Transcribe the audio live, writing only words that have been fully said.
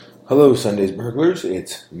Hello, Sunday's Burglars.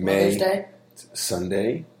 It's Mother's Day.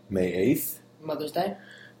 Sunday, May 8th. Mother's Day.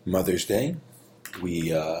 Mother's Day. We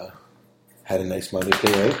had a nice Mother's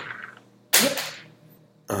Day, right?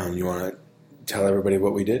 Yep. You want to tell everybody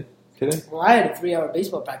what we did today? Well, I had a 3-hour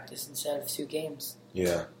baseball practice instead of 2 games.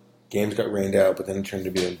 Yeah. Games got rained out, but then it turned to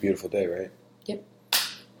be a beautiful day, right? Yep.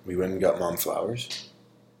 We went and got Mom flowers,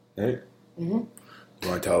 right? Mm-hmm. You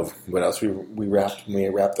want to tell what else we wrapped when we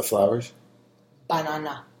wrapped the flowers?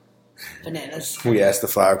 Bananas. We asked the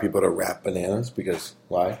flower people to wrap bananas because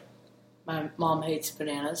why? My mom hates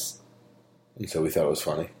bananas. And so we thought it was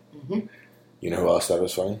funny. Mm-hmm. You know who else thought it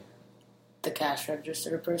was funny? The cash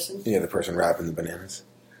register person. Yeah, the person wrapping the bananas.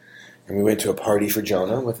 And we went to a party for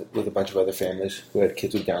Jonah with a bunch of other families who had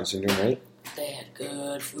kids with Down syndrome, right? They had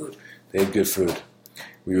good food. They had good food.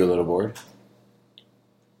 Were you a little bored?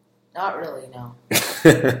 Not really, no.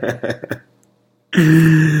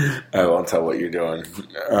 I won't tell what you're doing.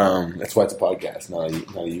 That's why it's a podcast, not a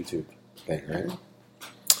YouTube thing,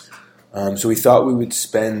 right? So we thought we would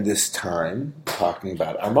spend this time talking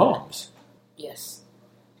about our moms. Yes.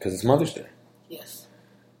 Because it's Mother's Day. Yes.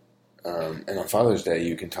 And on Father's Day,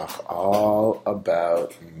 you can talk all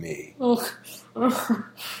about me. Oh.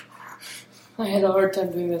 I had a hard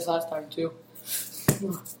time doing this last time, too.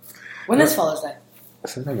 When is Father's Day?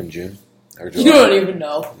 Sometime in June. Or You July. don't even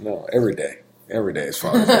know. No, every day. Every day is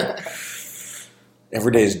Father's Day.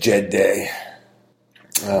 Every day is Jed Day.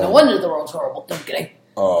 No wonder the world's horrible. No, I'm kidding.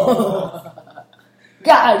 Oh.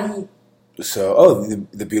 Got it. So,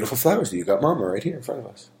 the beautiful flowers that you got, Mama, right here in front of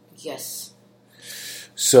us. Yes.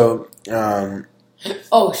 So,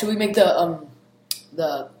 Oh, should we make the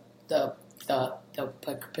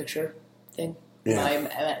picture thing?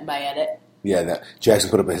 Yeah. My edit. yeah, that Jackson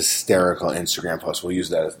put up a hysterical Instagram post. We'll use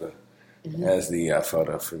that as the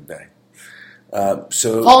photo for the day.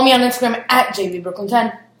 So Follow me on Instagram at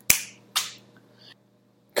JVBrooklyn10.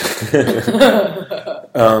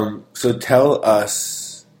 So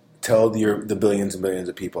tell the billions and billions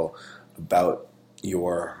of people about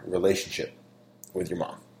your relationship with your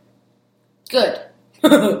mom. Good.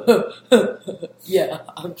 Yeah,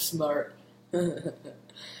 I'm smart. I got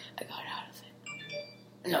out of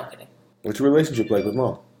it. No kidding. What's your relationship like with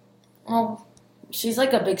Mom? Well, she's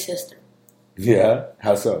like a big sister. Yeah?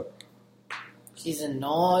 How so? She's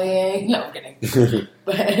annoying. No, I'm kidding.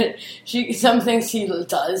 But some things she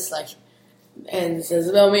does, like, and says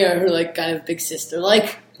about me are her, like, kind of big sister.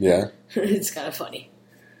 Like, Yeah? it's kind of funny.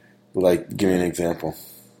 Like, give me an example.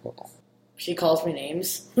 She calls me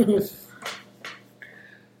names.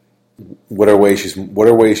 What are ways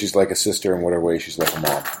she's like a sister and what are ways she's like a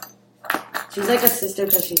mom? She's like a sister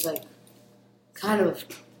because she's, like, kind of,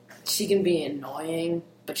 she can be annoying,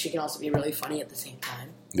 but she can also be really funny at the same time.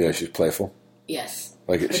 Yeah, she's playful. Yes.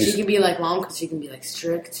 Like But she can be like mom because she can be like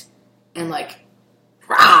strict and like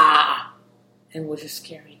rah, and which is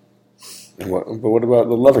scary. But what about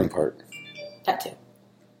the loving part? That too.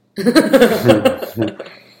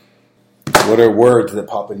 What are words that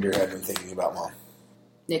pop into your head when thinking about Mom?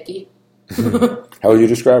 Nikki. How would you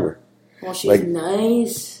describe her? Well, she's Like-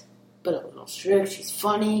 nice, but a little strict. She's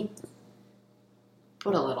funny,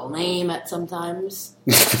 but a little lame at sometimes.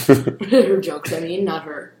 Her jokes, I mean, not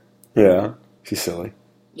her. Yeah, she's silly.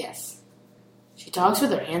 Yes. She talks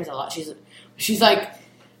with her hands a lot. She's like,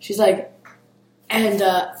 and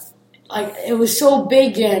like it was so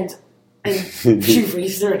big and she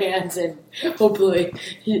raised her hands and hopefully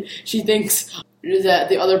she thinks that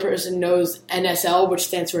the other person knows NSL, which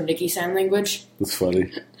stands for Nikki Sign Language. That's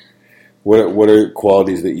funny. What are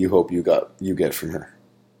qualities that you hope you get from her?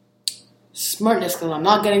 Smartness, because I'm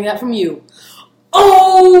not getting that from you.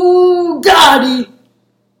 Oh, Gotti!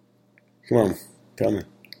 Come on, tell me.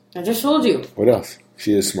 I just told you. What else?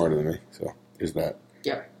 She is smarter than me, so there's that.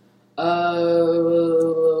 Yeah.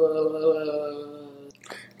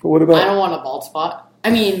 But what about? I don't want a bald spot. I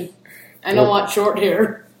mean, I don't want short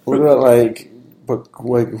hair. What about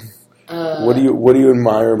what do you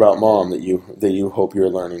admire about Mom that you hope you're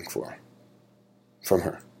learning from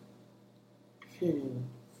her?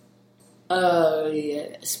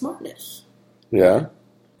 Yeah, smartness. Yeah,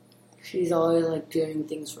 She's always like doing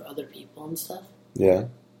things for other people and stuff. yeah.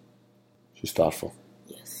 She's thoughtful.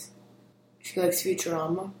 Yes. She likes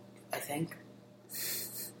Futurama, I think.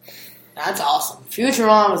 That's awesome.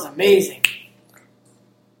 Futurama is amazing.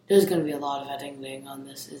 There's going to be a lot of editing on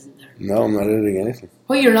this, isn't there? No, I'm not editing anything.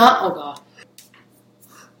 Wait, you're not? Oh, God.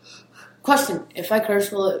 Question. If I curse,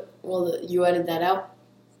 will you edit that out?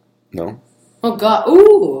 No, Oh, God.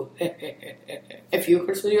 Ooh. If you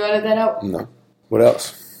curse, will you edit that out? no. What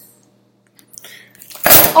else?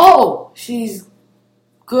 Oh, she's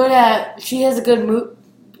good at. She has a good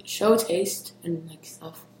show taste and like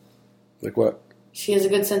stuff. Like what? She has a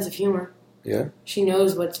good sense of humor. Yeah? She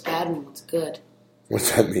knows what's bad and what's good.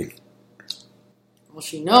 What's that mean? Well,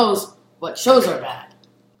 she knows what shows are bad.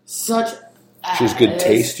 Such as... She has good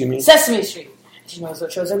taste, you mean? Sesame Street. She knows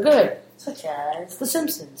what shows are good. Such as The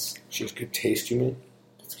Simpsons. She has good taste, you mean?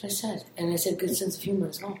 That's what I said. And I said good sense of humor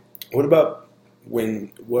as well. What about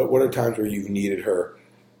what are times where you've needed her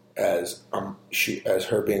as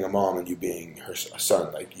her being a mom and you being her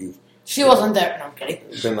son? Like you've... She wasn't there. No, I'm kidding.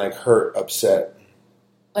 Been like hurt, upset.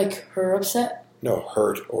 Like her upset? No,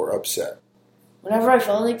 hurt or upset. Whenever I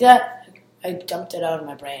felt like that, I dumped it out of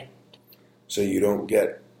my brain. So you've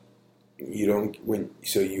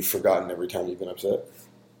forgotten every time you've been upset?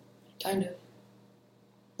 Kind of.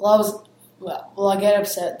 Well, I get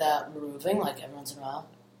upset that we're moving, like every once in a while.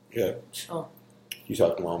 Yeah. Sure. You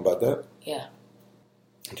talk to mom about that? Yeah.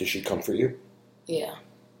 Does she comfort you? Yeah.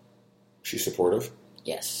 She's supportive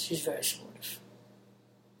Yes, she's very supportive.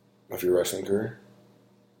 of your wrestling career?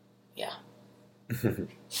 Yeah.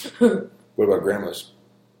 What about grandmas?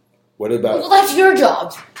 What about... Well, that's your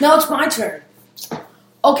job. Now it's my turn.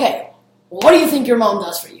 Okay, what do you think your mom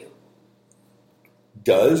does for you?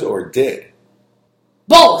 Does or did?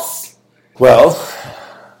 Both. Well,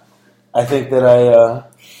 I think that I...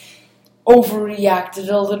 Overreacted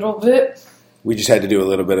a little bit. We just had to do a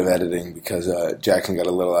little bit of editing because Jackson got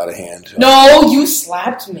a little out of hand. No, you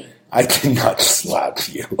slapped me. I did not slap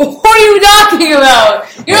you. What are you talking about?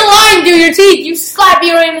 You're lying through your teeth. You slapped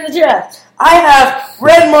me right in the chest. I have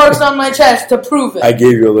red marks on my chest to prove it. I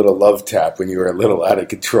gave you a little love tap when you were a little out of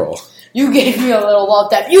control. You gave me a little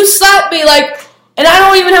love tap. You slapped me like, and I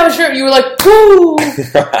don't even have a shirt. You were like, woo.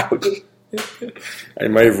 I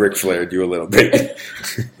might have Ric Flaired you a little bit.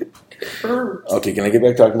 Okay, can I get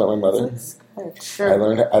back talking about my mother? Sure. I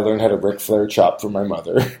learned how to Ric Flair chop from my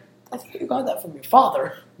mother. I think you got that from your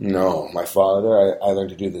father. No, my father. I learned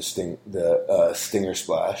to do the stinger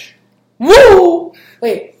splash. Woo!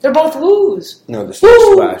 Wait, they're both woos. No, the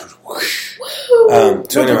stinger splash was whoosh. Woo!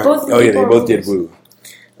 So anyway, they both did woo.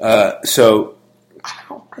 So,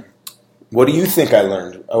 what do you think I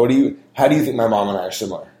learned? How do you think my mom and I are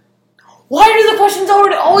similar? Why do the questions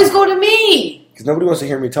always go to me? Because nobody wants to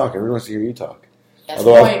hear me talk. Everyone wants to hear you talk. That's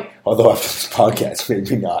Although after this podcast,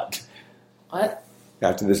 maybe not. What?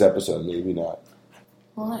 After this episode, maybe not.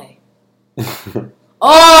 Why?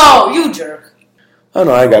 Oh, you jerk. Oh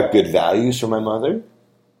no, I got good values from my mother.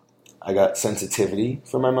 I got sensitivity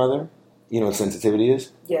from my mother. You know what sensitivity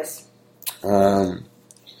is? Yes. I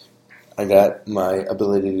got my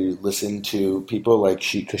ability to listen to people like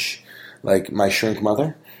my shrink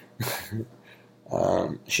mother.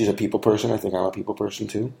 She's a people person. I think I'm a people person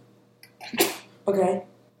too. Okay.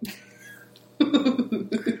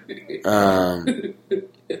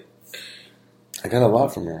 I got a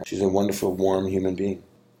lot from her. She's a wonderful, warm human being.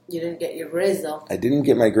 You didn't get your grades, though. I didn't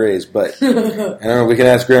get my grades, but I don't know. We can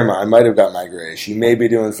ask Grandma. I might have got my grades. She may be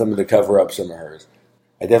doing something to cover up some of hers.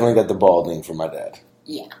 I definitely got the balding from my dad.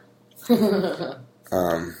 Yeah.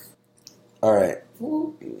 All right.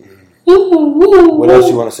 What else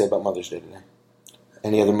do you want to say about Mother's Day today?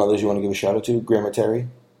 Any other mothers you want to give a shout out to? Grandma Terry?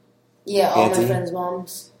 Yeah, all Auntie? my friends'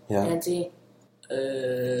 moms. Yeah. Auntie.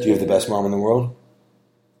 Do you have the best mom in the world?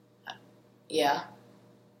 Yeah.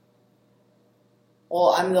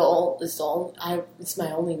 Well, it's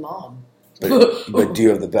my only mom. But do you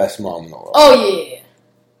have the best mom in the world? Oh, yeah.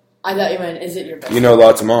 I thought you meant, is it your best? You know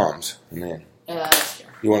lots of moms. Man. Yeah, that's true.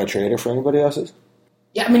 You want to trade her for anybody else's?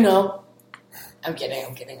 Yeah, I mean, no. I'm kidding.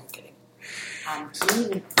 I'm kidding.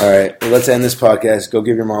 All right. Well, let's end this podcast. Go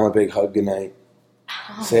give your mom a big hug. Good night.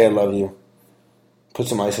 Say I love you. Put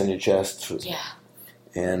some ice on your chest. Yeah.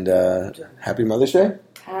 And happy Mother's Day.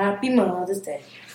 Happy Mother's Day.